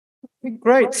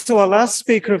Great. So our last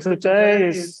speaker of the day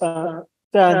is Dan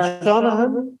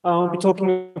Shanahan. We'll be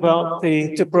talking about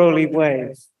the de Broglie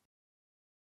wave.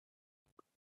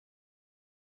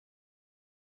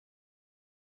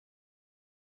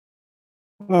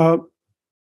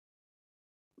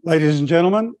 Ladies and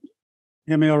gentlemen,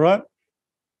 hear me all right?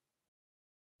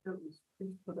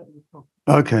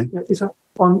 Okay. Is that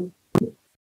on?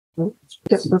 Yeah,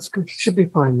 that's good. Should be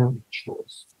fine now.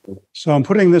 So I'm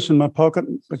putting this in my pocket,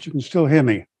 but you can still hear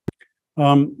me.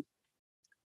 I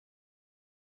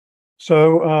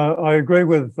agree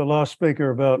with the last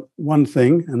speaker about one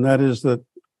thing, and that is that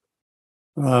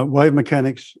wave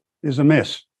mechanics is a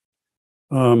mess.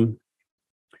 The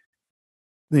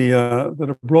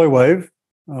de Broglie wave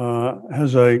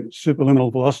has a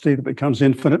superluminal velocity that becomes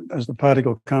infinite as the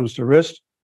particle comes to rest.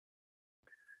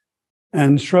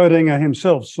 And Schrödinger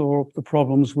himself saw the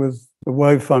problems with the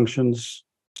wave functions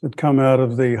that come out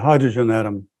of the hydrogen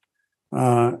atom,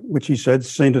 which he said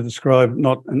seemed to describe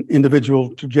not an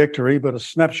individual trajectory, but a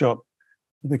snapshot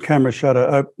with the camera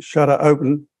shutter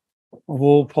open of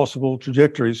all possible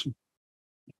trajectories.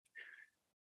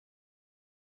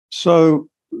 So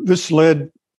this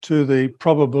led to the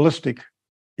probabilistic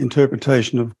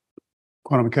interpretation of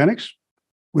quantum mechanics,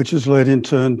 which has led in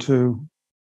turn to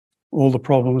all the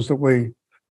problems that we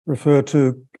refer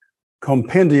to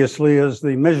compendiously as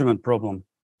the measurement problem.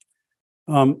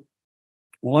 Well,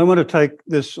 I want to take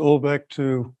this all back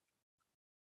to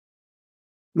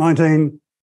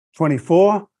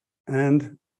 1924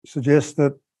 and suggest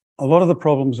that a lot of the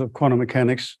problems of quantum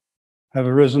mechanics have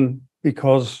arisen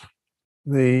because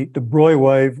the de Broglie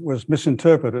wave was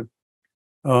misinterpreted,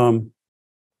 and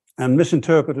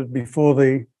misinterpreted before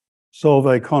the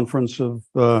Solvay conference of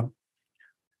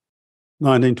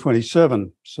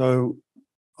 1927. So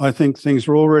I think things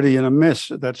were already in a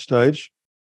mess at that stage.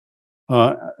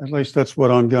 At least that's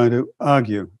what I'm going to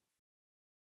argue.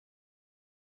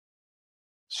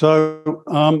 So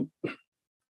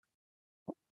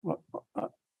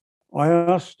I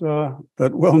asked that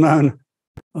well-known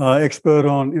expert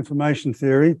on information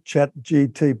theory,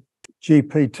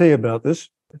 ChatGPT, about this.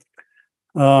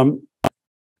 And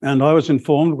I was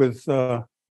informed with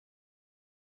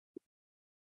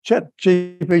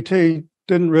ChatGPT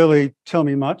didn't really tell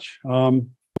me much. You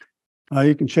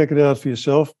can check it out for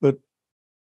yourself, but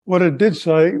what it did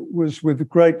say was with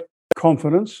great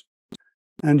confidence,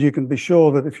 and you can be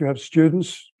sure that if you have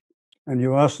students and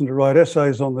you ask them to write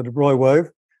essays on the de Broglie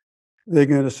wave, they're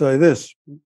going to say this.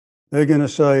 They're going to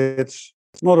say it's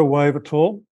not a wave at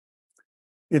all.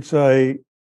 It's a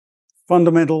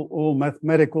fundamental or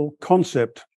mathematical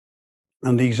concept.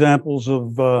 And the examples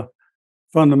of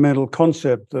fundamental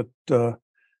concept that the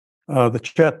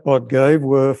chatbot gave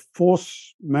were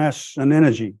force, mass, and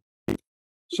energy.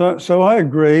 So I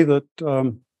agree that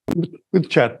with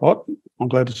chatbot, I'm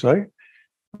glad to say,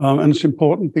 and it's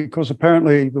important because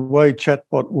apparently the way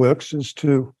chatbot works is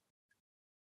to,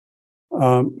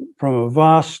 from a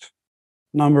vast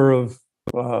number of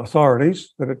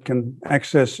authorities that it can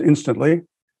access instantly,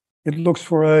 it looks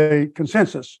for a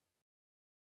consensus.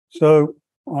 So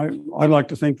I like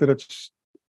to think that it's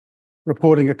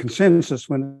reporting a consensus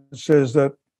when it says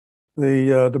that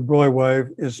the de Broglie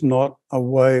wave is not a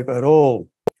wave at all.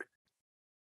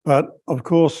 But of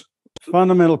course,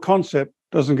 fundamental concept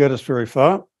doesn't get us very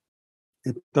far.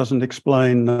 It doesn't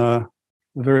explain the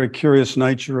very curious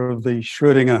nature of the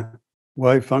Schrödinger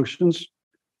wave functions.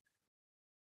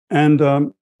 And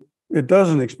it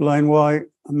doesn't explain why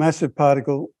a massive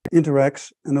particle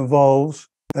interacts and evolves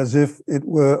as if it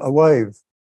were a wave.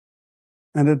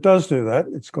 And it does do that.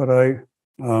 It's got a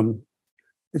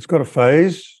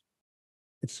phase,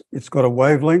 it's got a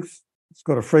wavelength, it's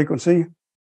got a frequency.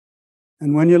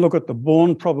 And when you look at the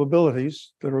Born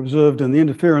probabilities that are observed in the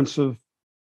interference of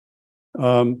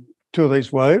two of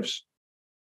these waves,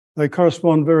 they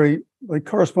correspond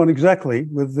exactly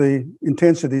with the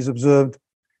intensities observed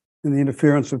in the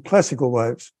interference of classical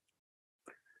waves.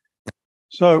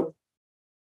 So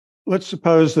let's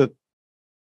suppose that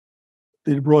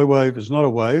the de Broglie wave is not a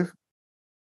wave.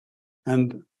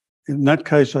 And in that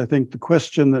case, I think the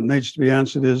question that needs to be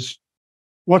answered is,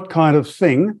 what kind of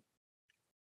thing,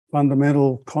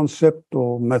 fundamental concept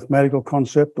or mathematical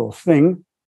concept or thing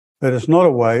that is not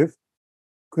a wave,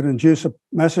 could induce a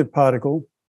massive particle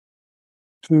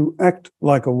to act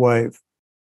like a wave?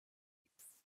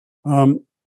 And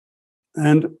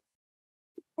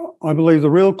I believe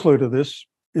the real clue to this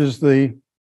is the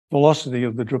velocity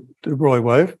of the de Broglie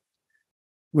wave,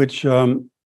 which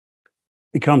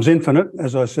becomes infinite,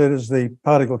 as I said, as the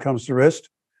particle comes to rest.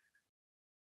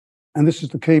 And this is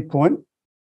the key point.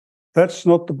 That's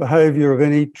not the behavior of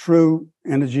any true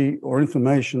energy or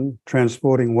information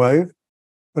transporting wave,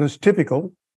 but it's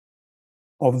typical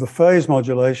of the phase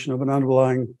modulation of an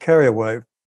underlying carrier wave.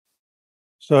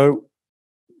 So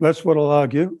that's what I'll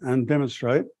argue and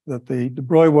demonstrate, that the de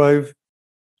Broglie wave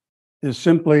is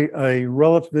simply a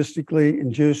relativistically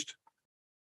induced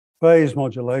phase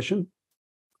modulation,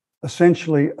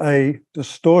 essentially a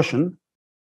distortion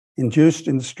induced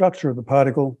in the structure of the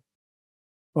particle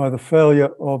by the failure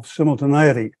of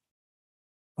simultaneity.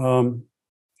 So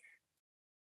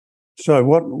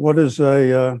what is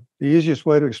the easiest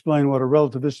way to explain what a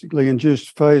relativistically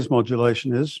induced phase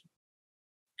modulation is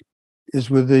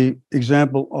with the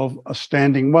example of a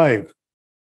standing wave.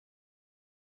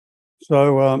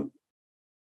 So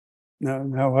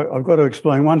now I've got to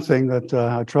explain one thing, that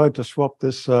I tried to swap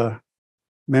this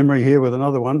memory here with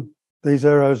another one. These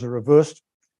arrows are reversed,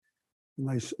 and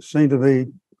they seem to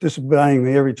be disobeying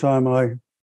me every time I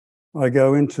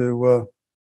go into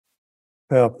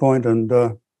PowerPoint.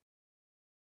 And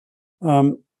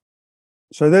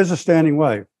so there's a standing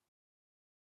wave.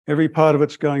 Every part of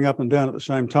it's going up and down at the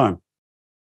same time.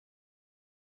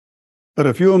 But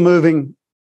if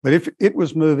it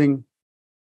was moving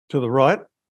to the right,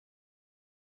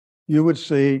 you would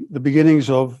see the beginnings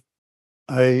of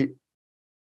a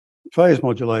phase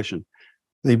modulation.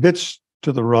 The bits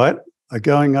to the right are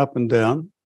going up and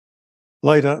down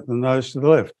later than those to the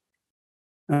left.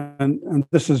 And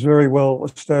this is very well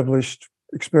established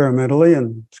experimentally,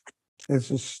 and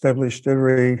it's established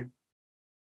every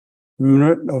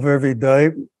minute of every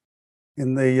day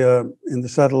in the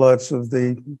satellites of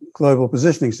the global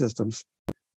positioning systems.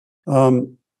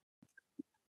 So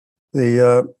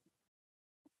the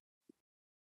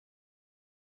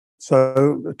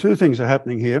two things are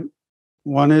happening here.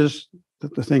 One is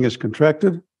that the thing is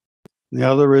contracted, and the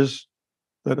other is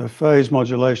that a phase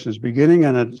modulation is beginning,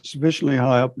 and at sufficiently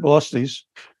high velocities,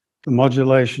 the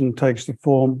modulation takes the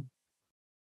form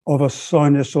of a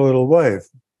sinusoidal wave.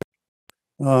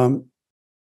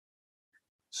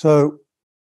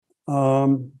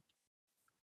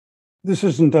 This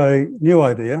isn't a new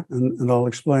idea, and I'll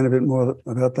explain a bit more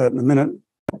about that in a minute.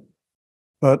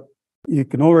 But you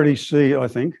can already see, I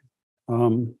think,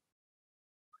 and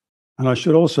I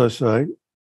should also say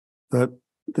that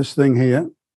this thing here,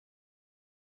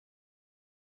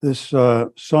 this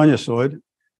sinusoid,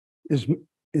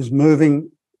 is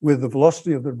moving with the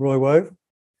velocity of the Broglie wave.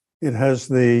 It has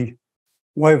the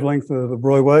wavelength of the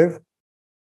Broglie wave,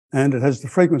 and it has the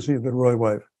frequency of the Broglie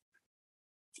wave.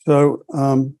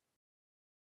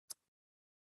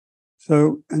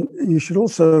 And you should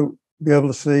also be able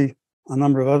to see a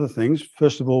number of other things.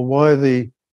 First of all, why the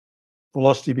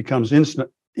velocity becomes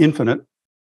infinite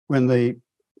when the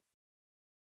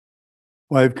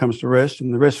wave comes to rest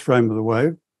in the rest frame of the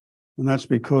wave. And that's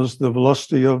because the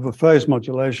velocity of a phase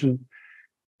modulation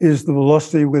is the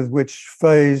velocity with which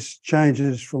phase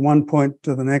changes from one point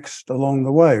to the next along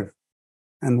the wave.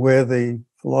 And where the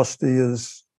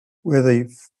phase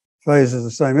is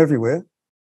the same everywhere,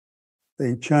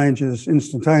 the change is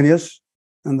instantaneous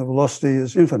and the velocity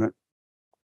is infinite.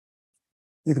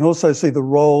 You can also see the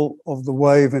role of the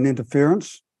wave in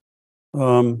interference.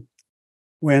 When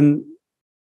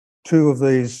two of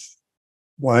these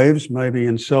waves, maybe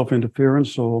in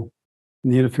self-interference or in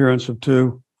the interference of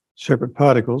two separate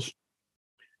particles,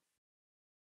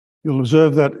 you'll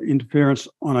observe that interference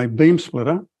on a beam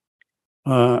splitter,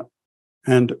 and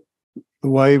the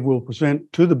wave will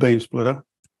present to the beam splitter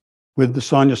with the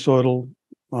sinusoidal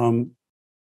form,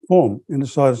 in the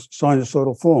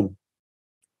sinusoidal form.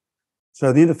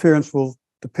 So the interference will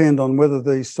depend on whether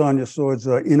these sinusoids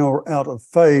are in or out of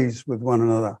phase with one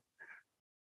another.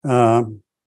 And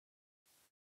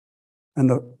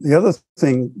the other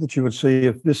thing that you would see,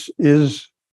 if this is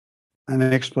an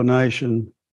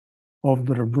explanation of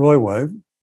the de Broglie wave,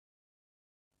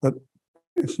 but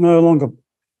it's no longer,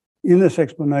 in this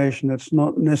explanation, it's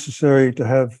not necessary to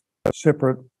have a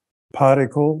separate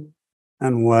particle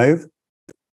and wave,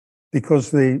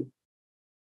 because the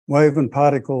wave and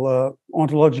particle are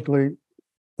ontologically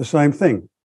the same thing.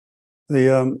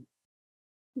 The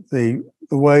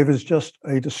wave is just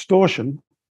a distortion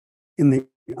in the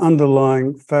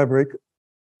underlying fabric,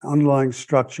 underlying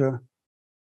structure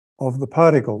of the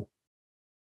particle.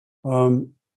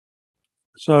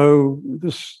 So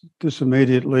this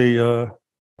immediately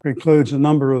precludes a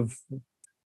number of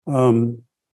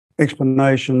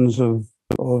explanations of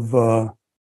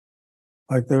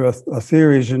like there are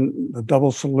theories in the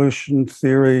double solution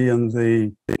theory and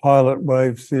the pilot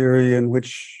wave theory, in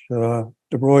which de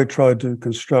Broglie tried to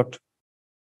construct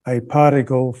a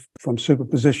particle from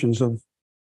superpositions of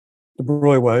de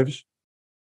Broglie waves.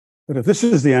 But if this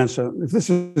is the answer, if this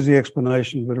is the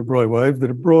explanation of the de Broglie wave,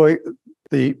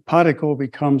 the particle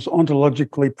becomes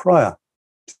ontologically prior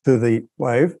to the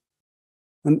wave,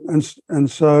 and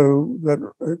so that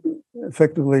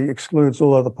effectively excludes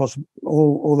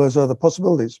all those other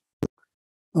possibilities.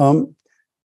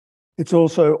 It's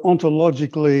also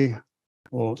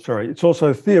it's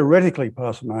also theoretically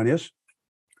parsimonious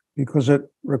because it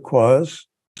requires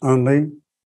only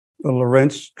the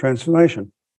Lorentz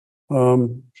transformation.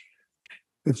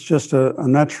 It's just a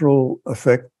natural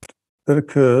effect that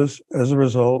occurs as a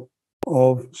result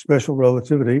of special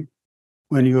relativity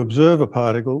when you observe a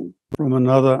particle from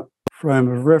another frame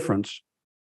of reference.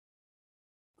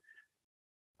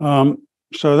 So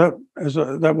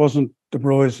that wasn't de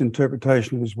Broglie's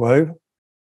interpretation of his wave,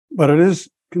 but it is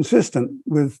consistent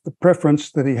with the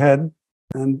preference that he had,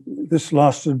 and this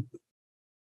lasted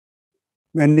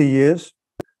many years,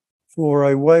 for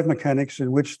a wave mechanics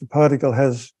in which the particle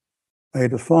has a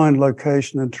defined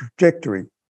location and trajectory,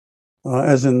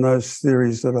 as in those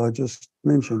theories that I just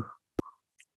mentioned.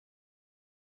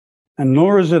 And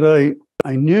nor is it a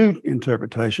new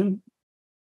interpretation.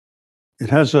 It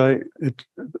has it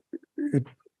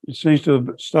seems to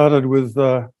have started with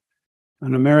an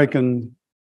American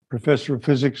professor of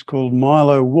physics called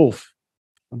Milo Wolf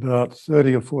about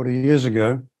 30 or 40 years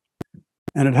ago.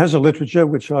 And it has a literature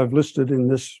which I've listed in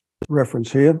this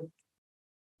reference here.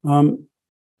 But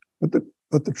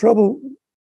the trouble,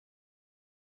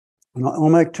 and I'll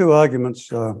make two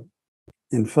arguments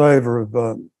in favor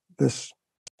of this.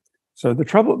 So the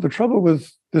trouble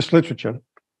with this literature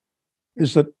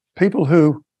is that people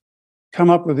who come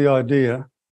up with the idea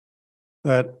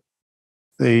that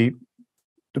the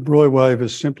de Broglie wave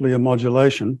is simply a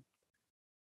modulation,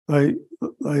 they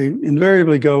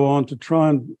invariably go on to try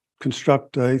and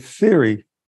construct a theory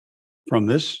from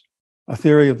this, a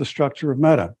theory of the structure of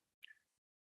matter.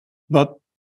 But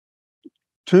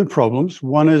two problems.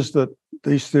 One is that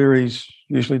these theories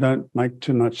usually don't make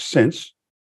too much sense,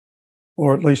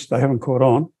 or at least they haven't caught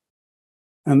on.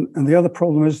 And the other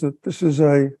problem is that this is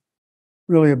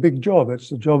really a big job.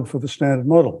 It's a job for the standard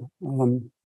model. And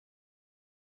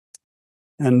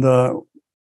in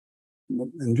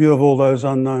view of all those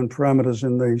unknown parameters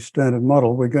in the standard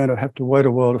model, we're going to have to wait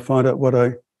a while to find out what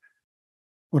a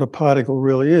particle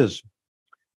really is.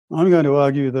 I'm going to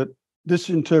argue that this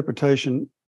interpretation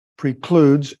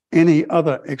precludes any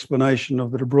other explanation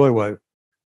of the de Broglie wave.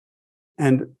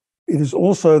 And it is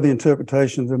also the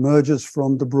interpretation that emerges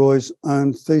from de Broglie's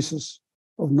own thesis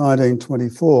of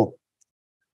 1924.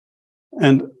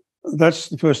 And that's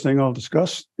the first thing I'll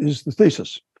discuss, is the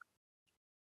thesis.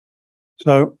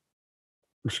 So,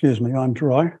 excuse me, I'm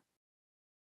dry.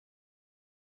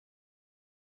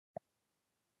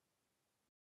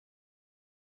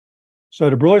 So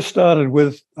de Broglie started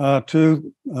with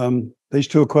these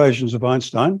two equations of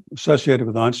Einstein, associated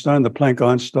with Einstein, the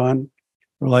Planck-Einstein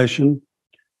relation,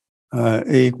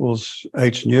 E equals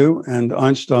h nu, and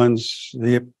Einstein's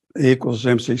E equals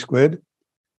mc squared.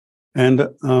 And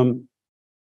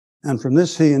from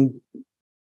this, he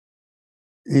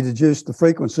deduced the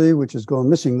frequency, which has gone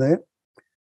missing there.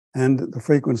 And the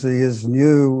frequency is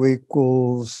nu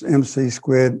equals mc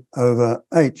squared over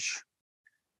h.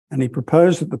 And he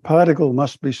proposed that the particle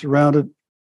must be surrounded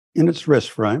in its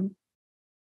rest frame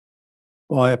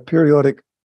by a periodic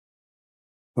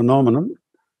phenomenon.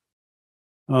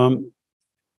 The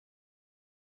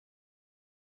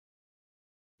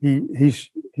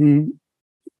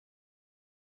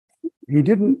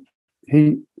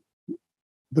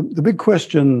big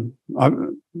question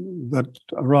that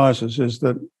arises is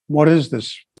that what is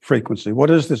this frequency? What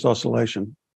is this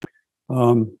oscillation?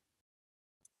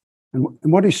 And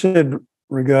what he said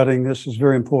regarding this is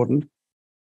very important.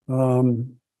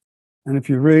 And if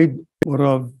you read what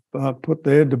I've put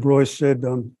there, de Broglie said,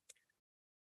 and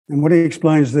what he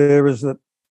explains there is that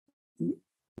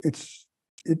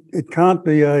it can't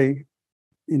be a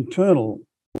internal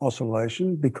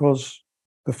oscillation because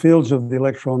the fields of the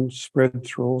electron spread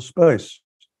through all space.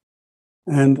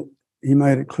 And he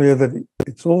made it clear that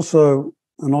it's also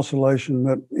an oscillation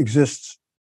that exists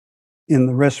in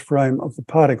the rest frame of the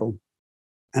particle.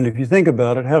 And if you think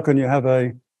about it, how can you have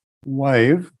a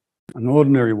wave, an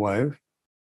ordinary wave,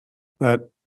 that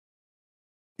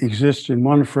exists in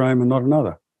one frame and not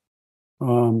another?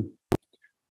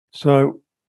 So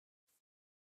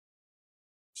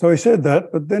he said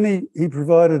that, but then he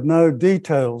provided no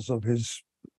details of his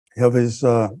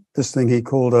this thing he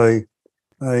called a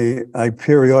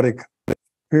periodic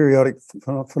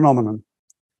phenomenon.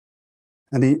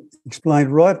 And he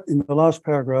explained right in the last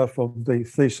paragraph of the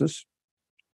thesis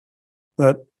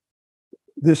that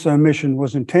this omission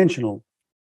was intentional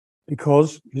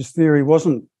because his theory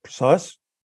wasn't precise.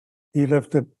 He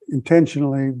left it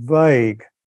intentionally vague.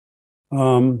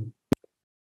 And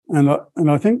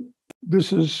I think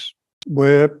this is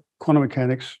where quantum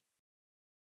mechanics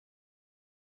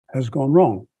has gone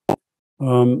wrong.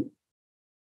 And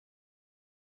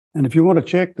if you want to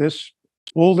check this,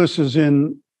 all this is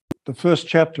in the first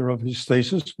chapter of his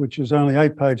thesis, which is only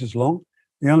 8 pages long.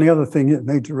 The only other thing you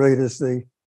need to read is the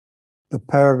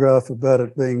paragraph about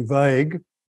it being vague,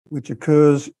 which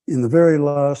occurs in the very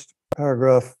last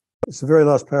paragraph. It's the very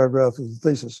last paragraph of the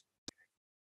thesis.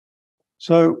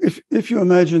 So if you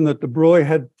imagine that de Broglie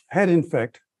had in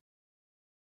fact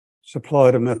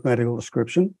supplied a mathematical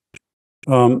description,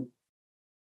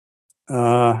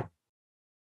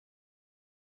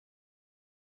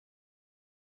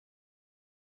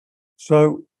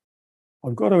 so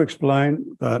I've got to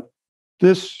explain that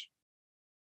this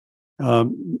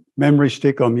memory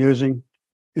stick I'm using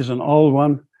is an old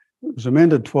one. It was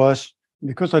amended twice.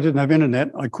 Because I didn't have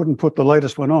internet, I couldn't put the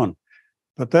latest one on.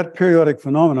 But that periodic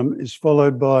phenomenon is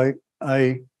followed by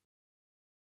it's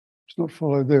not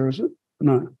followed there, is it?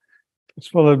 No. It's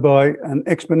followed by an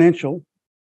exponential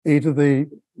e to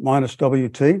the minus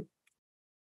wt.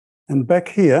 And back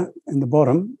here in the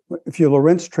bottom, if you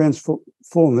Lorentz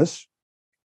transform this,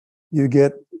 you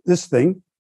get this thing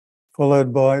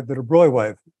followed by the de Broglie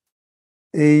wave,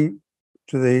 e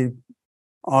to the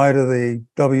I to the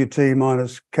wt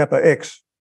minus kappa x.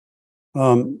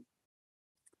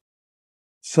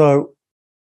 So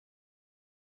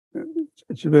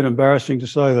it's a bit embarrassing to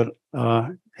say that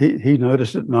he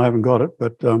noticed it and I haven't got it,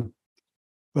 but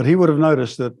he would have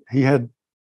noticed that he had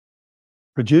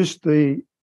produced the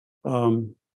de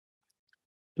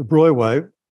Broglie wave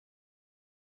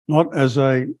not as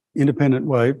a independent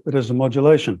wave, but as a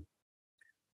modulation.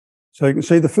 So you can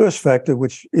see the first factor,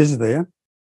 which is there,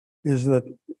 is that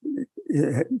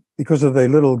because of the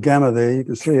little gamma there, you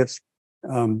can see it's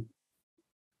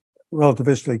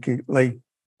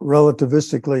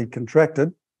relativistically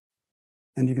contracted.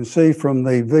 And you can see from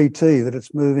the VT that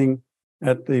it's moving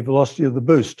at the velocity of the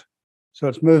boost. So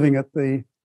it's moving at the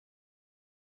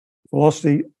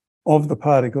velocity of the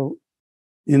particle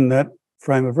in that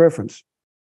frame of reference.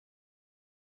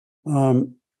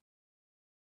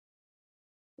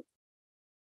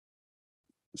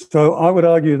 So I would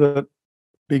argue that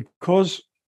because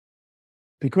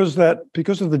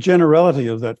of the generality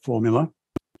of that formula,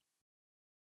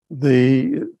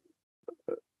 the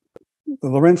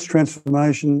Lorentz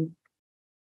transformation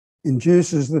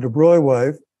induces the de Broglie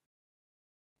wave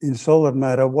in solid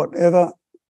matter, whatever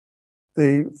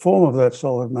the form of that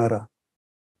solid matter.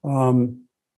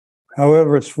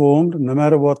 However it's formed, no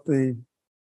matter what the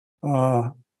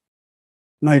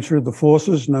nature of the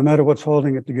forces, no matter what's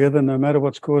holding it together, no matter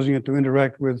what's causing it to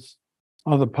interact with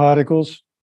other particles,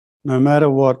 no matter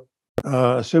what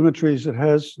symmetries it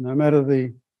has, no matter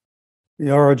the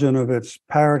origin of its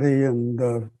parity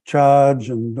and charge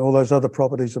and all those other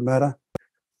properties of matter,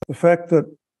 the fact that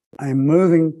a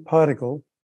moving particle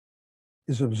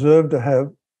is observed to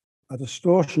have a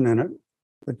distortion in it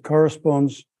that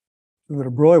corresponds to the de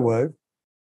Broglie wave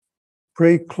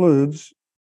precludes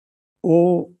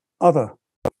all other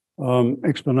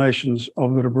explanations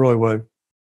of the de Broglie wave.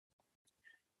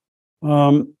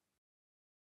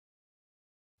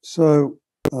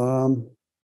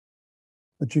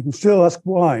 But you can still ask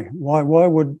why. Why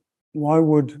would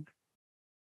the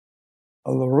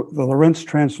Lorentz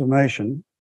transformation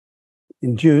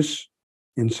induce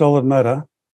in solid matter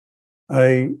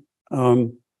a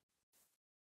de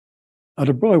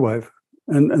Broglie wave?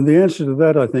 And the answer to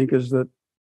that, I think, is that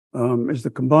is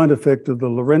the combined effect of the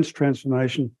Lorentz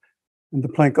transformation and the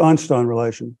Planck-Einstein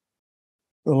relation.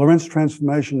 The Lorentz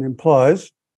transformation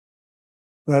implies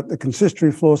that the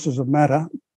consistory forces of matter,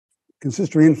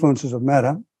 consistory influences of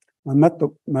matter, no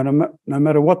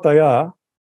matter what they are,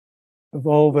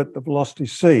 evolve at the velocity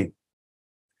c.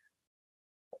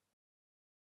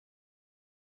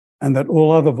 And that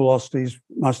all other velocities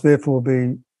must therefore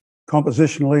be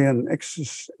compositionally and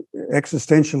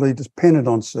existentially dependent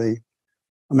on c.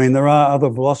 I mean, there are other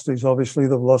velocities, obviously,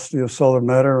 the velocity of solid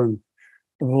matter and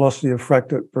the velocity of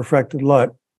refracted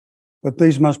light, but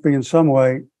these must be in some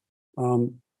way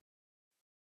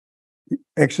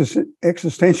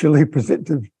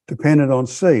existentially dependent on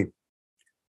c.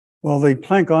 Well, the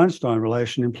Planck-Einstein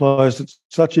relation implies that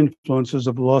such influences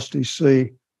of velocity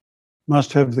c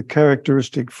must have the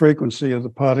characteristic frequency of the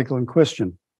particle in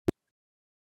question.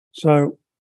 So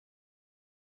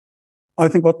I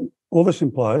think what all this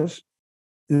implies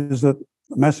is that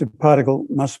a massive particle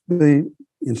must be,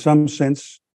 in some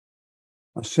sense,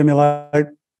 simulate,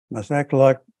 must act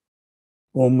like,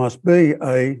 or must be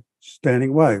a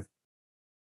standing wave.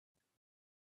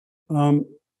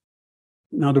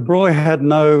 Now, de Broglie had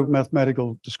no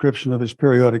mathematical description of his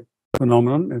periodic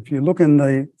phenomenon. If you look in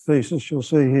the thesis, you'll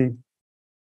see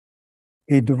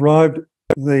he derived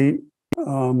the,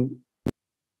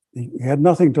 he had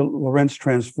nothing to Lorentz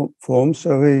transform,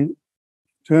 so he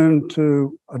turned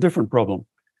to a different problem.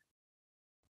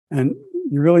 And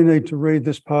you really need to read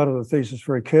this part of the thesis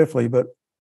very carefully, but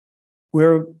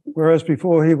whereas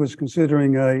before he was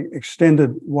considering an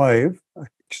extended wave,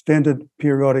 extended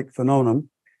periodic phenomenon,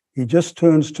 he just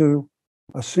turns to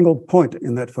a single point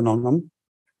in that phenomenon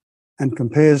and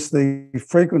compares the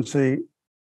frequency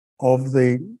of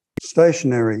the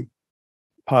stationary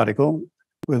particle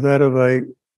with that of a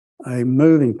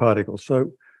moving particle.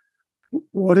 So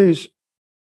what he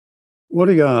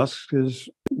asks is,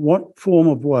 what form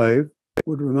of wave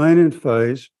would remain in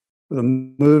phase with a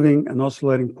moving and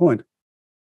oscillating point?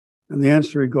 And the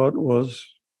answer he got was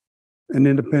an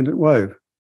independent wave.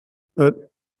 But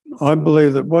I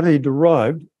believe that what he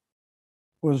derived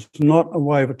was not a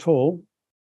wave at all.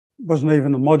 It wasn't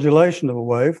even a modulation of a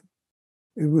wave.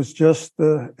 It was just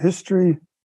the history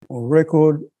or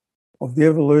record of the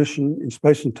evolution in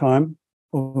space and time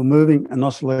of a moving and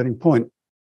oscillating point.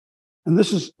 And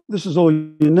this is all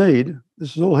you need.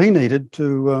 This is all he needed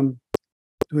to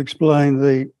explain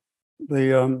this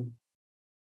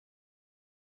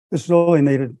is all he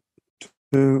needed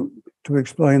to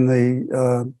explain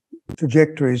the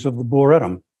trajectories of the Bohr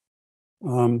atom.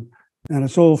 And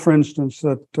it's all, for instance,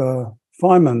 that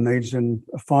Feynman needs in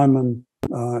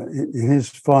his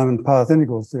Feynman path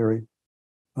integral theory.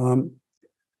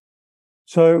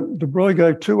 So de Broglie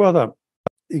gave two other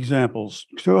examples,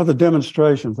 two other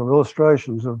demonstrations or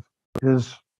illustrations of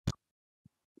his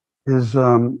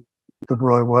de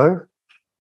Broglie wave.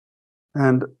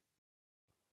 And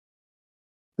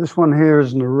this one here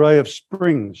is an array of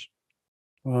springs.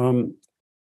 And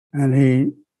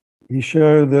he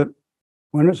showed that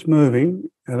when it's moving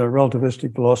at a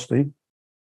relativistic velocity,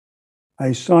 a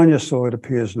sinusoid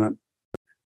appears in it.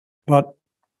 But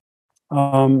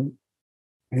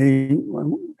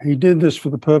he did this for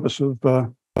the purpose of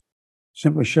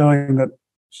simply showing that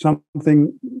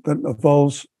something that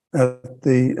evolves at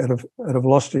a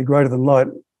velocity greater than light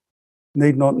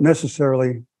need not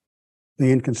necessarily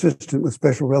be inconsistent with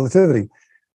special relativity.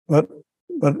 But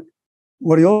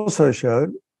what he also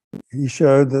showed, he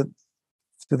showed that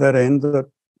to that end that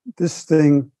this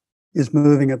thing is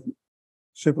moving at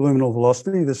superluminal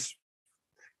velocity.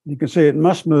 You can see it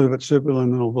must move at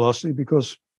superluminal velocity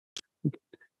because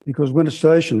when it's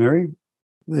stationary,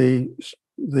 the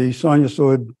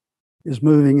sinusoid is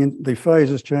moving in, the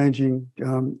phase is changing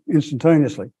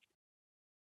instantaneously.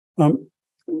 But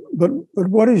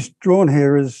what he's drawn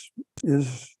here is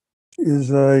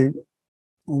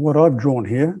what I've drawn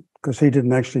here, because he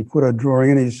didn't actually put a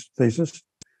drawing in his thesis.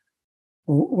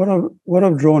 What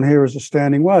I've drawn here is a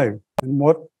standing wave, and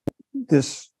what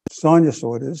this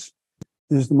sinusoid is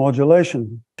the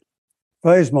modulation,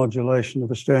 phase modulation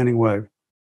of a standing wave.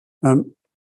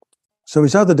 So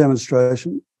his other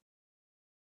demonstration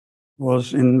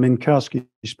was in Minkowski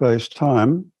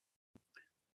space-time,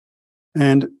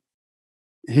 and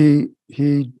these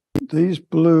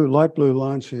light blue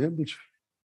lines here,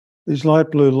 these light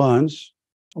blue lines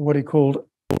are what he called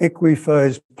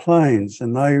equiphase planes,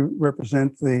 and they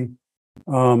represent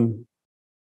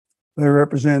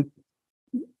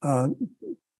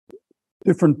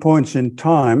different points in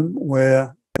time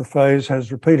where the phase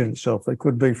has repeated itself. They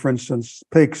could be, for instance,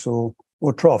 peaks or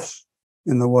troughs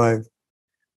in the wave.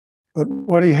 But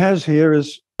what he has here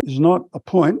is not a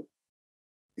point,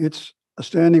 it's a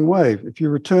standing wave. If you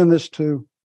return this to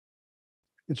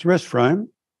its rest frame,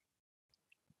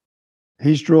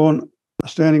 he's drawn a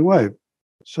standing wave.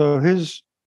 So his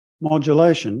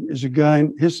modulation is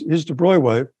again, his de Broglie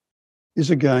wave is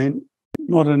again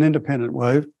not an independent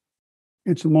wave,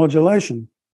 it's a modulation.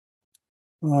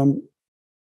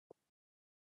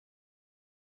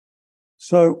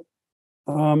 So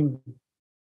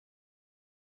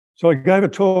I gave a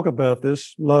talk about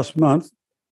this last month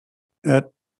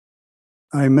at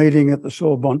a meeting at the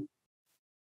Sorbonne,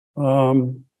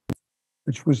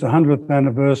 which was the 100th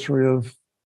anniversary of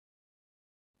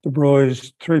de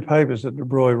Broglie's 3 papers that de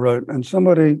Broglie wrote. And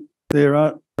somebody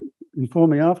there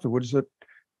informed me afterwards that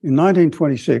in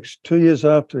 1926, 2 years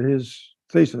after his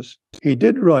thesis, he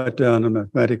did write down a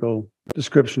mathematical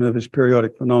description of his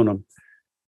periodic phenomenon.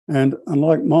 And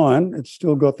unlike mine, it's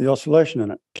still got the oscillation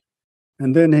in it.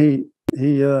 And then he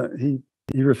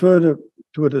referred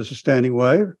to it as a standing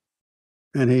wave,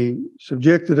 and he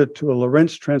subjected it to a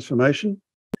Lorentz transformation,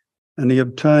 and he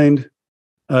obtained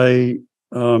a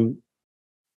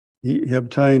he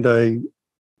obtained a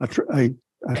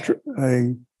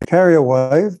carrier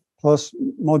wave plus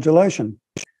modulation,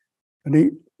 but he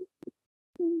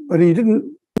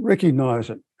didn't recognize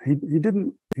it. He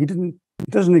doesn't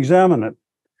examine it.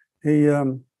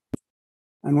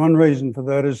 And one reason for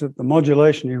that is that the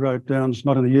modulation he wrote down is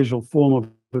not in the usual form of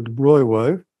the de Broglie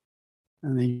wave,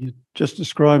 and he just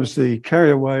describes the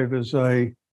carrier wave as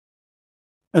an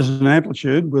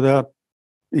amplitude without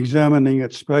examining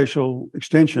its spatial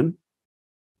extension,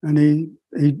 and he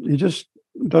just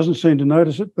doesn't seem to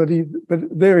notice it. But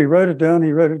there he wrote it down.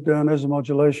 He wrote it down as a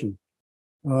modulation,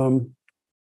 and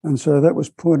so that was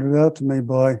pointed out to me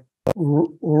by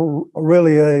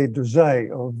Aurélien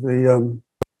Duzay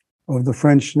of the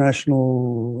French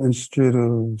National Institute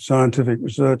of Scientific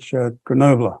Research at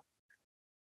Grenoble.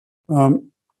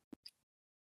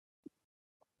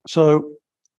 So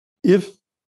if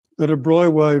the de Broglie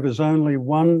wave is only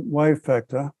one wave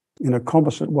factor in a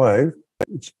composite wave,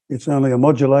 it's only a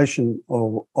modulation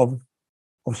of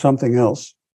something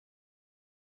else,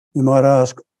 you might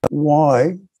ask,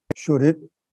 why should it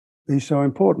be so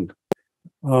important?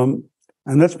 And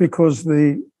that's because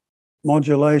the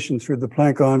modulation through the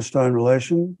Planck-Einstein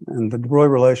relation and the de Broglie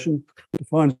relation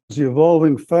defines the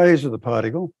evolving phase of the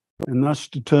particle and thus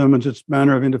determines its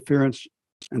manner of interference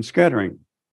and scattering.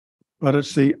 But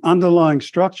it's the underlying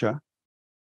structure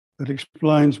that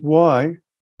explains why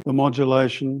the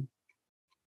modulation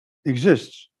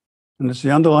exists. And it's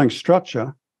the underlying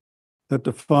structure that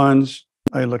defines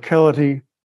a locality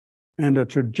and a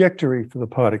trajectory for the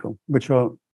particle,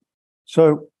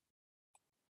 so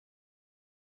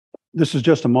this is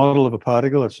just a model of a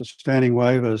particle. It's a standing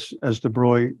wave as de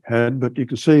Broglie had, but you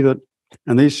can see that,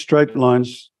 and these straight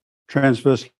lines,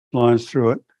 transverse lines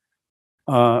through it,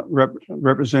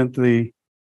 represent the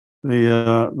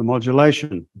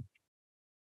modulation.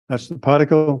 That's the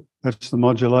particle, that's the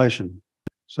modulation.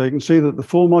 So you can see that the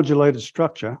full modulated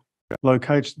structure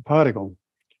locates the particle.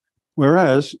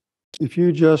 Whereas if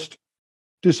you just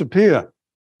disappear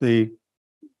the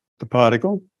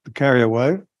particle, the carrier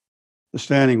wave, the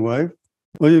standing wave,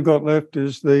 all you've got left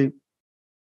is the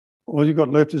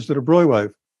de Broglie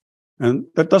wave, and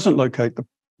that doesn't locate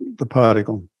the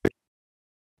particle.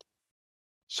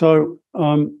 So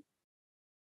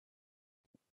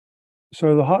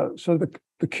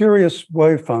the curious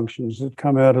wave functions that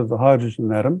come out of the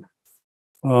hydrogen atom,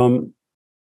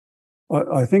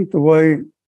 I think the way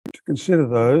to consider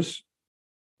those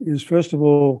is, first of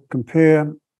all,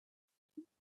 compare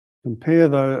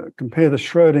the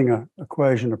Schrödinger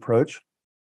equation approach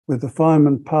with the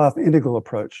Feynman path integral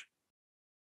approach.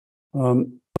 The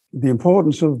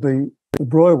importance of the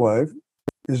Broglie wave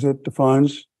is it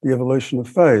defines the evolution of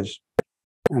phase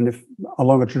and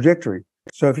along a trajectory.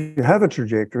 So if you have a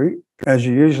trajectory, as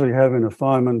you usually have in a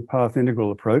Feynman path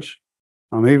integral approach,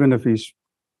 even if he's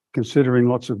considering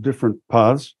lots of different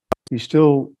paths, he's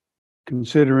still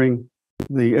considering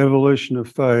the evolution of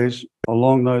phase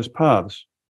along those paths.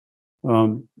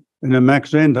 In a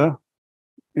Mach-Zehnder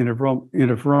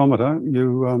interferometer,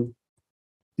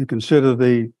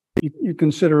 you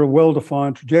consider a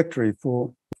well-defined trajectory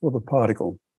for the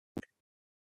particle,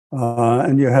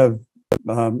 and you have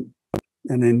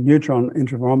and in neutron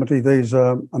interferometry, these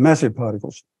are massive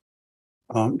particles.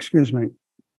 Excuse me.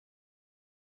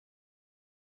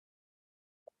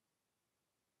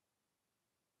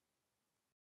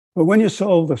 But when you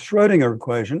solve the Schrödinger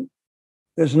equation,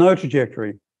 there's no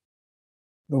trajectory.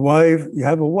 You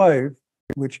have a wave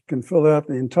which can fill out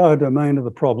the entire domain of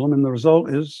the problem, and the result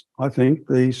is, I think,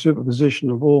 the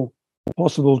superposition of all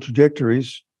possible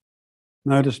trajectories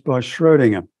noticed by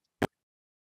Schrödinger.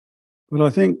 But I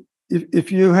think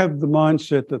if you have the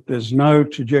mindset that there's no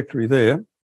trajectory there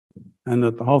and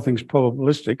that the whole thing's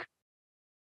probabilistic,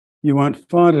 you won't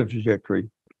find a trajectory.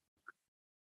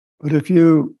 But if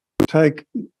you take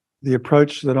the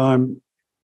approach that I'm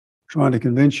trying to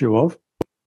convince you of,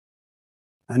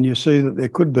 and you see that there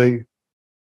could be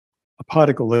a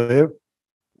particle there,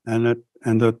 and that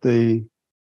the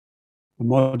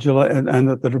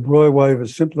de Broglie wave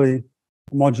is simply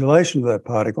a modulation of that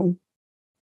particle,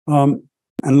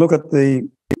 and look at the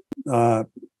way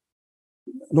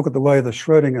the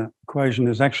Schrödinger equation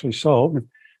is actually solved.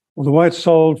 Well, the way it's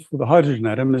solved for the hydrogen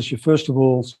atom is you first of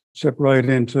all separate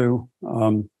into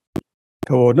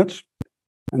coordinates,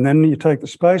 and then you take the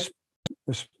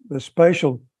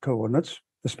spatial coordinates,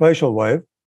 the spatial wave,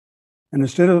 and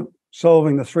instead of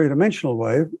solving the three-dimensional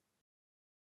wave,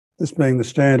 this being the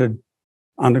standard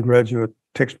undergraduate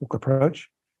textbook approach,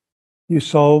 you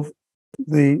solve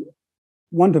the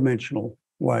one-dimensional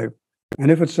wave. And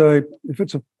if it's a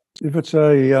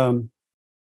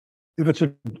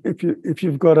if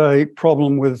you've got a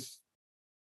problem where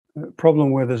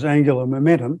there's angular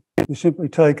momentum, you simply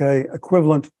take a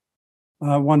equivalent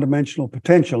one-dimensional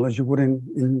potential as you would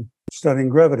in studying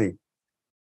gravity,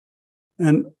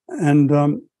 and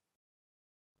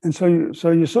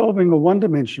so you're solving a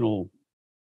one-dimensional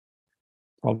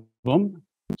problem.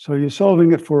 So you're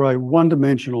solving it for a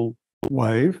one-dimensional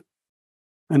wave,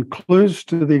 and clues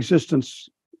to the existence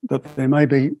that there may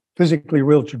be physically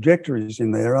real trajectories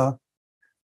in there are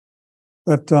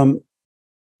that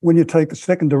when you take the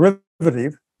second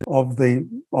derivative of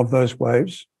those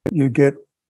waves, you get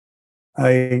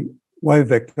a wave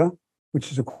vector,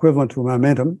 which is equivalent to a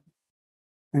momentum,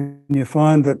 and you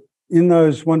find that in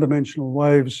those one-dimensional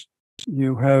waves,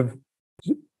 you have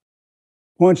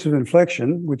points of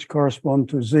inflection, which correspond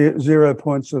to 0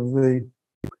 points of the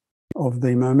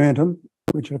momentum,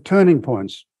 which are turning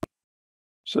points.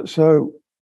 So,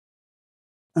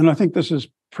 and I think this is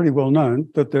pretty well known,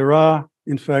 that there are,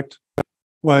 in fact,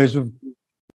 ways of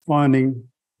finding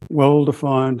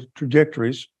well-defined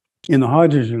trajectories in the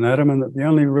hydrogen atom, and that the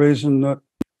only reason that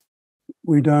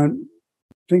we don't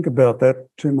think about that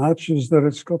too much is that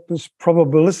it's got this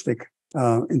probabilistic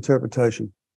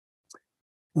interpretation.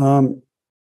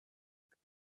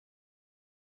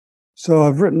 So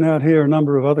I've written out here a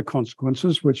number of other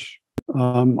consequences, which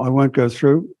I won't go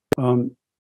through.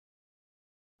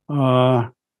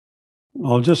 I'll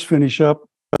just finish up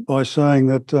by saying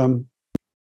that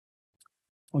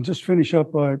I'll just finish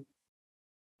up by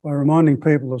reminding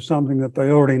people of something that they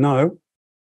already know,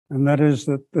 and that is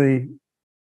that the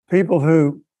people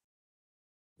who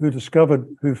are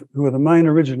the main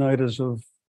originators of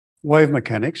wave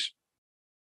mechanics,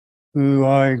 who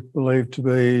I believe to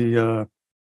be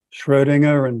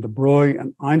Schrödinger and de Broglie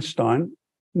and Einstein,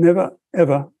 never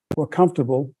ever were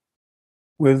comfortable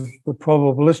with the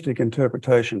probabilistic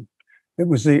interpretation. It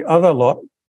was the other lot,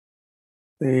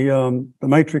 the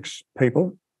matrix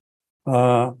people,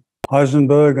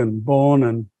 Heisenberg and Born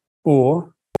and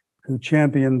Bohr, who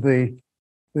championed the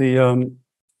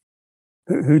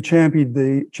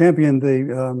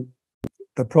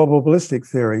probabilistic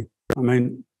theory. I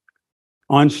mean,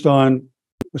 Einstein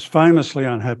was famously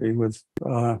unhappy with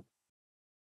the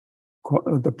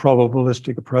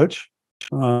probabilistic approach.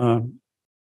 De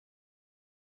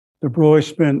Broglie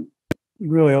spent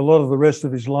really a lot of the rest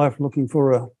of his life looking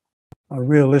for a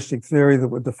realistic theory that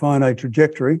would define a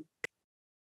trajectory.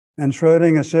 And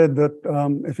Schrödinger said that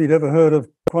if he'd ever heard of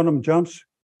quantum jumps,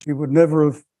 he would never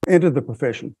have entered the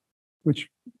profession, which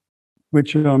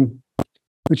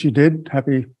he did.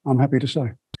 I'm happy to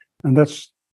say, and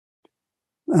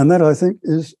that I think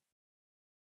is,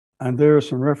 and there are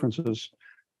some references.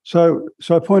 So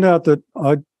I point out that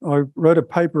I wrote a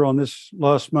paper on this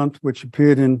last month, which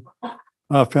appeared in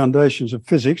Foundations of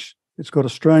Physics. It's got a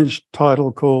strange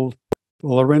title called The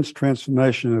Lorentz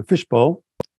Transformation in a Fishbowl.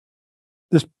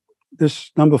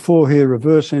 This number 4 here,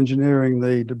 reverse engineering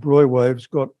the de Broglie waves,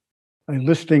 got a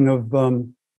listing of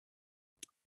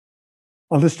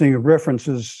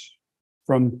references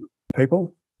from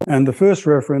people. And the first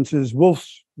reference is Wolff.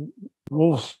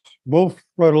 Wolff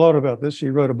wrote a lot about this. He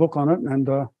wrote a book on it, and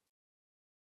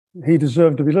he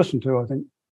deserved to be listened to, I think.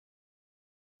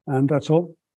 And that's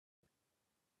all.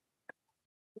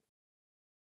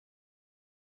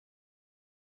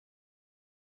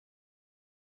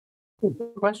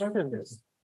 Questions?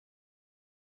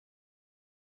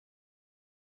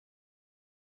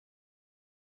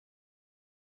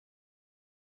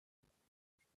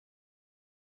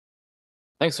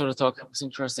 Thanks for the talk. It was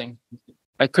interesting.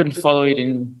 I couldn't follow it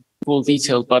in full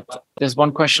detail, but there's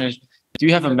one question. Do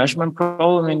you have a measurement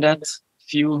problem in that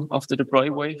view of the de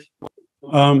Broglie wave?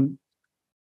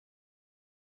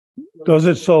 Does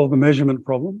it solve the measurement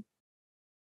problem?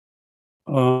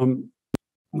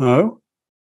 No.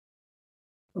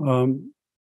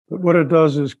 But what it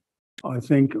does is, I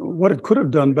think, what it could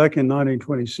have done back in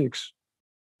 1926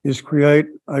 is create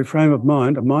a frame of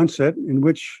mind, a mindset in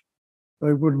which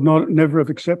they would never have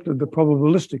accepted the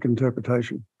probabilistic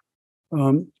interpretation.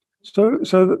 So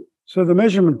the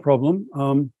measurement problem.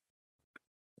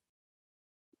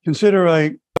 Consider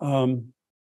a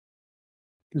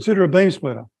beam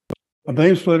splitter. A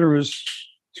beam splitter is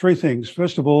three things.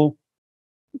 First of all,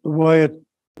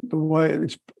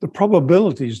 the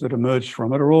probabilities that emerge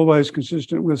from it are always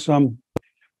consistent with some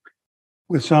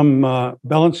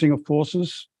balancing of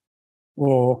forces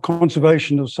or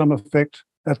conservation of some effect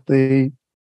in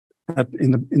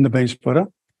the beam splitter.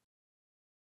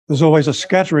 There's always a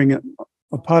scattering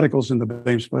of particles in the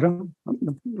beam splitter.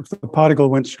 If the particle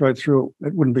went straight through,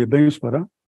 it wouldn't be a beam splitter.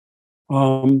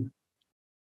 And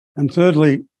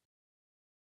thirdly,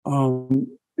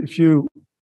 if you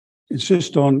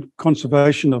insist on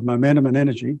conservation of momentum and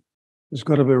energy, there's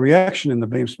got to be a reaction in the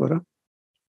beam splitter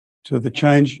to the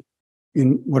change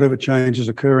in whatever change is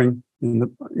occurring in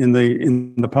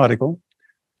the particle.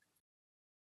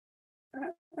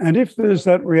 And if there's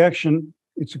that reaction,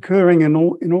 it's occurring in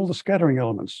all the scattering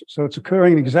elements. So it's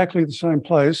occurring in exactly the same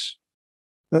place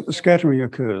that the scattering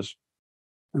occurs.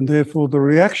 And therefore the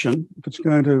reaction, if it's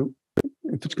going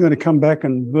to come back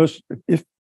and if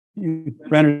you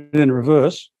ran it in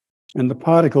reverse and the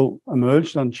particle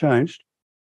emerged unchanged,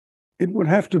 it would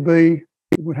have to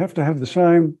have the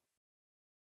same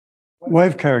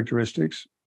wave characteristics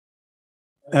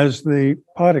as the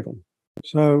particle.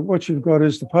 So what you've got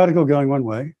is the particle going one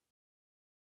way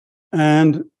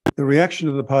and the reaction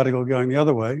of the particle going the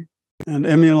other way and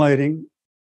emulating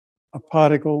a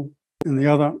particle in the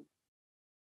other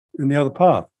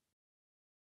path.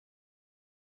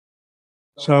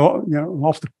 So,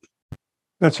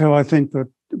 that's how I think that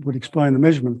it would explain the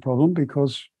measurement problem,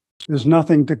 because there's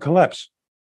nothing to collapse.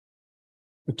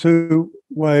 The two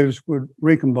waves would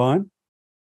recombine,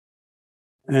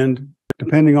 and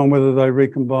depending on whether they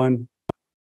recombine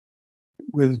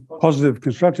with positive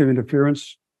constructive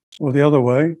interference or the other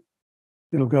way,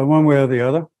 it'll go one way or the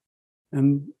other,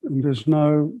 and there's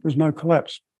no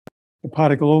collapse. The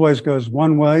particle always goes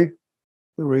one way.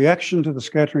 The reaction to the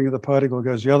scattering of the particle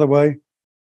goes the other way.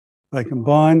 They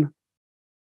combine.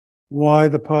 Why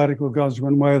the particle goes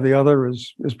one way or the other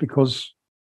is because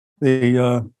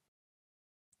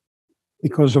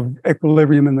of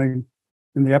equilibrium in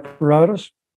the apparatus.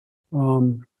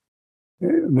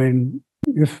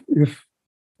 If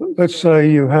let's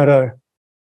say you had a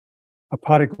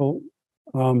particle,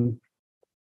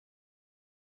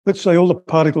 let's say all the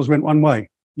particles went one way,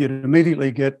 you'd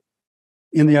immediately get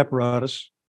in the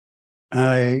apparatus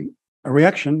a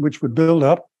reaction which would build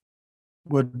up,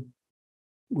 would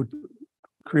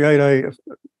create a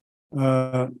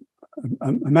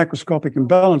macroscopic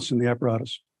imbalance in the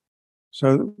apparatus.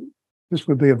 So this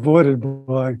would be avoided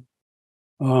by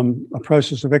a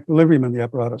process of equilibrium in the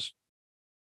apparatus.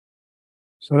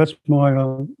 So that's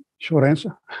my short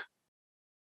answer.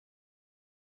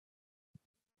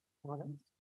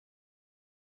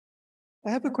 I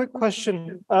have a quick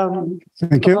question.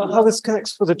 Thank you. How this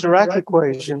connects with the Dirac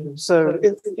equation. So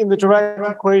in the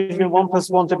Dirac equation, in 1 +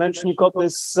 1 dimension, you've got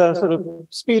this sort of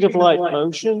speed of light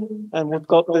motion, and we've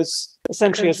got this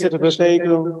essentially a sort of a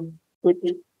bagel.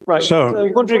 Right. So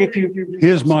I'm wondering if you.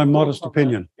 Here's my modest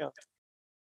opinion. Yeah.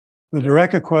 The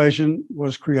Dirac equation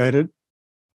was created,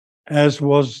 as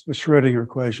was the Schrödinger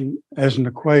equation, as an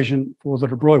equation for the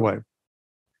de Broglie wave.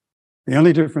 The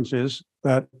only difference is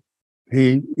that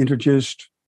he introduced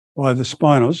by the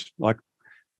spinors, like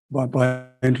by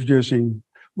introducing,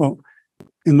 well,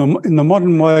 in the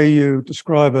modern way you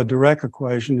describe a Dirac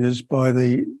equation is by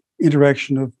the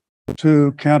interaction of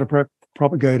two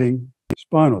counter-propagating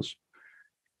spinors.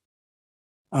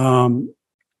 The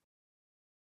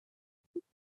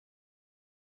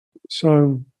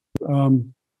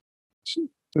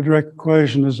Dirac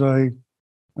equation is a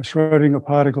Schrödinger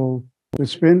particle with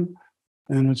spin,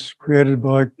 and it's created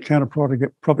by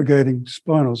counter-propagating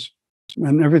spinors.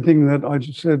 And everything that I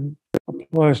just said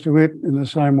applies to it in the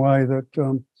same way that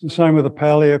the same with the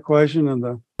Pauli equation and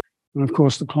of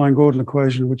course the Klein-Gordon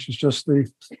equation, which is just the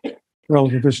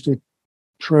relativistic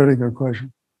Schrödinger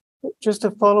equation. Just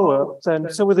to follow up then,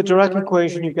 so with the Dirac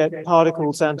equation, you get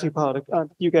particles, antiparticles,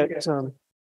 you get. I'm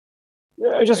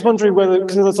just wondering whether,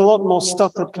 because there's a lot more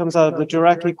stuff that comes out of the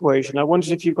Dirac equation. I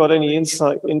wondered if you've got any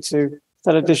insight into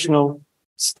that additional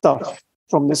stuff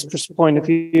from this point of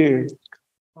view.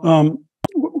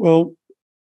 Well,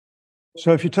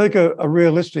 so if you take a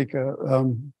realistic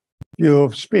view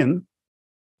of spin,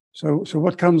 so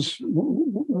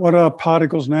what are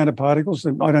particles and antiparticles?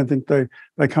 I don't think they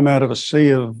come out of a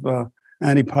sea of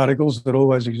antiparticles that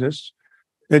always exists.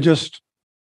 They're just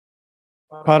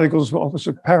particles of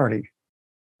opposite parity.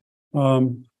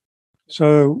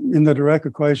 So in the Dirac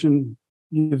equation,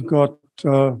 you've got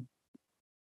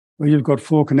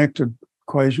four connected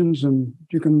equations, and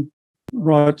you can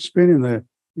write spin in there.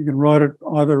 You can write it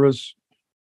either as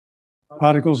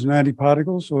particles and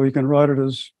antiparticles, or you can write it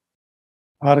as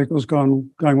particles going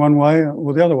one way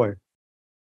or the other way.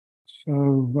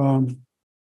 So,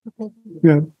 Okay.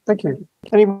 Yeah. Thank you.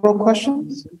 Any more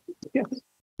questions? Yes.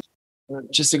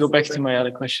 Just to go back to my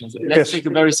other questions, let's take a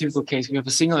very simple case. We have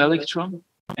a single electron,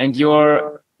 and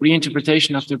your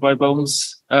reinterpretation of the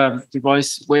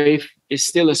Dubois wave is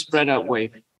still a spread out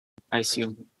wave, I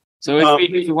assume. So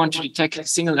if we want to detect a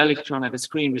single electron at a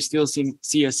screen, we still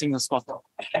see a single spot.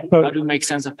 How do you make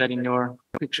sense of that in your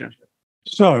picture?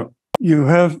 So you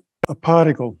have a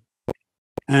particle,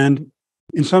 and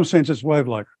in some sense it's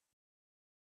wave-like.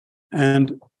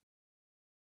 And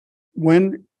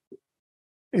when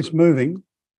it's moving,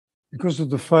 because of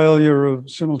the failure of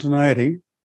simultaneity,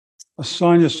 a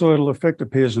sinusoidal effect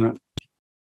appears in it.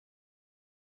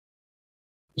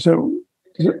 So,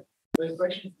 the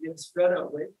question is spread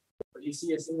out wave, but you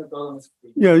see a single dot on the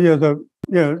screen.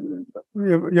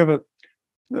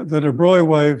 The de Broglie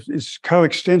wave is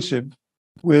coextensive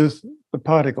with the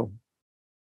particle,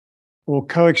 or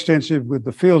coextensive with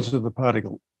the fields of the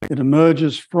particle. It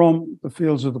emerges from the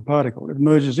fields of the particle. It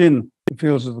emerges in the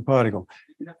fields of the particle.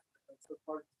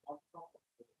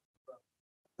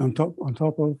 On top of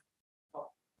the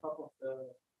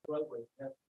Broglie.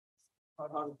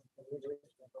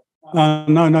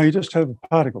 No, you just have a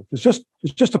particle. It's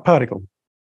just a particle.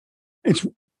 It's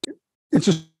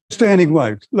a standing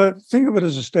wave. Think of it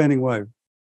as a standing wave.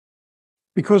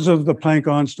 Because of the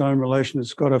Planck-Einstein relation,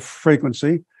 it's got a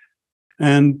frequency,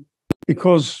 and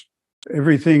because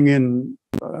everything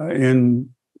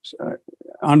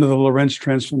under the Lorentz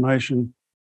transformation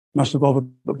must have offered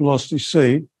the velocity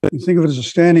c, you think of it as a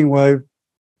standing wave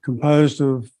composed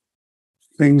of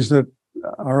things that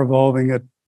are evolving at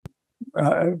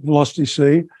velocity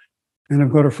c and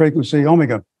have got a frequency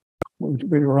omega,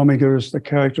 where omega is the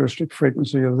characteristic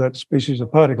frequency of that species of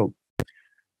particle.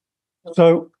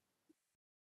 So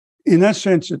in that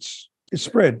sense, it's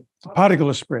spread. The particle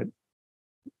is spread.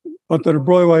 But the de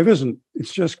Broglie wave isn't.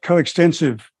 It's just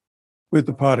coextensive with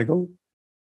the particle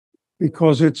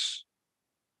because it's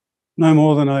no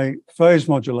more than a phase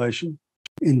modulation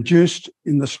induced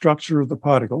in the structure of the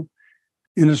particle.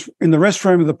 In the rest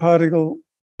frame of the particle,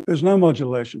 there's no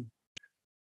modulation.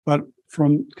 But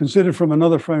considered from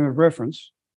another frame of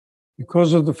reference,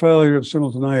 because of the failure of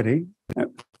simultaneity,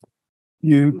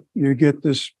 you get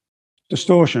this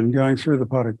distortion going through the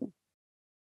particle.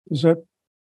 Is that?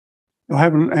 I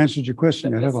haven't answered your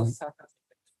question yet, have I?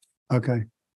 Okay.